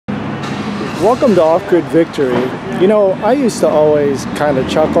Welcome to Off-Grid Victory. You know, I used to always kind of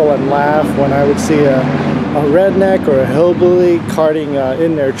chuckle and laugh when I would see a redneck or a hillbilly carting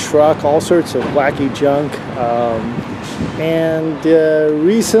in their truck all sorts of wacky junk.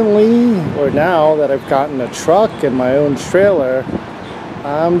 Recently, or now that I've gotten a truck and my own trailer,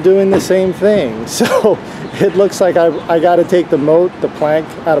 I'm doing the same thing. So it looks like I got to take the plank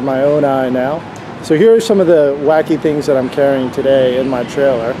out of my own eye now. So here are some of the wacky things that I'm carrying today in my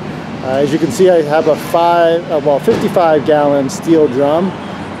trailer. As you can see, I have a 55-gallon steel drum,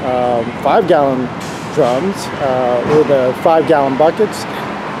 5-gallon drums with 5-gallon buckets.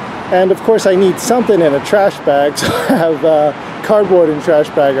 And of course I need something in a trash bag, so I have cardboard and trash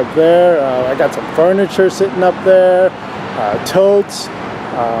bag up there. I got some furniture sitting up there, totes.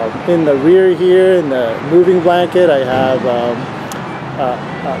 In the rear here, in the moving blanket, I have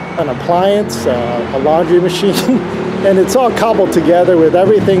an appliance, a laundry machine, and it's all cobbled together with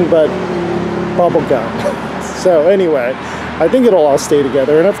everything but bubble gum. So anyway, I think it'll all stay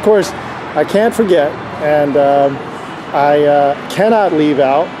together. And of course, I can't forget, and I cannot leave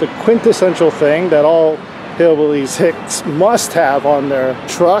out the quintessential thing that all hillbillies hicks must have on their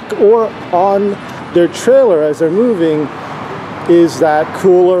truck or on their trailer as they're moving, is that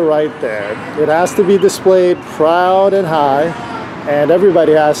cooler right there. It has to be displayed proud and high, and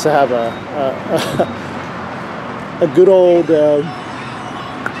everybody has to have a good old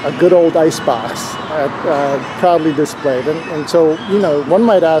ice box proudly displayed. And so, you know, one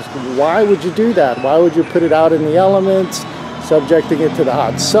might ask, why would you do that? Why would you put it out in the elements, subjecting it to the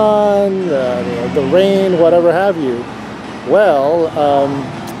hot sun, the rain, whatever have you? Well,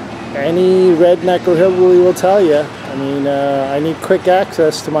 any redneck or hillbilly will tell you, I mean, I need quick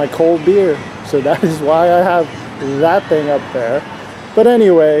access to my cold beer. So that is why I have that thing up there. But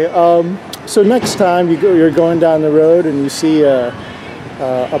anyway, so next time you're going down the road and you see a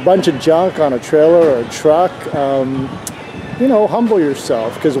bunch of junk on a trailer or a truck, you know, humble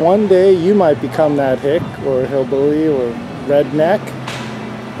yourself, because one day you might become that hick or hillbilly or redneck,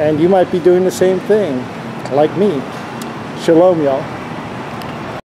 and you might be doing the same thing like me. Shalom, y'all.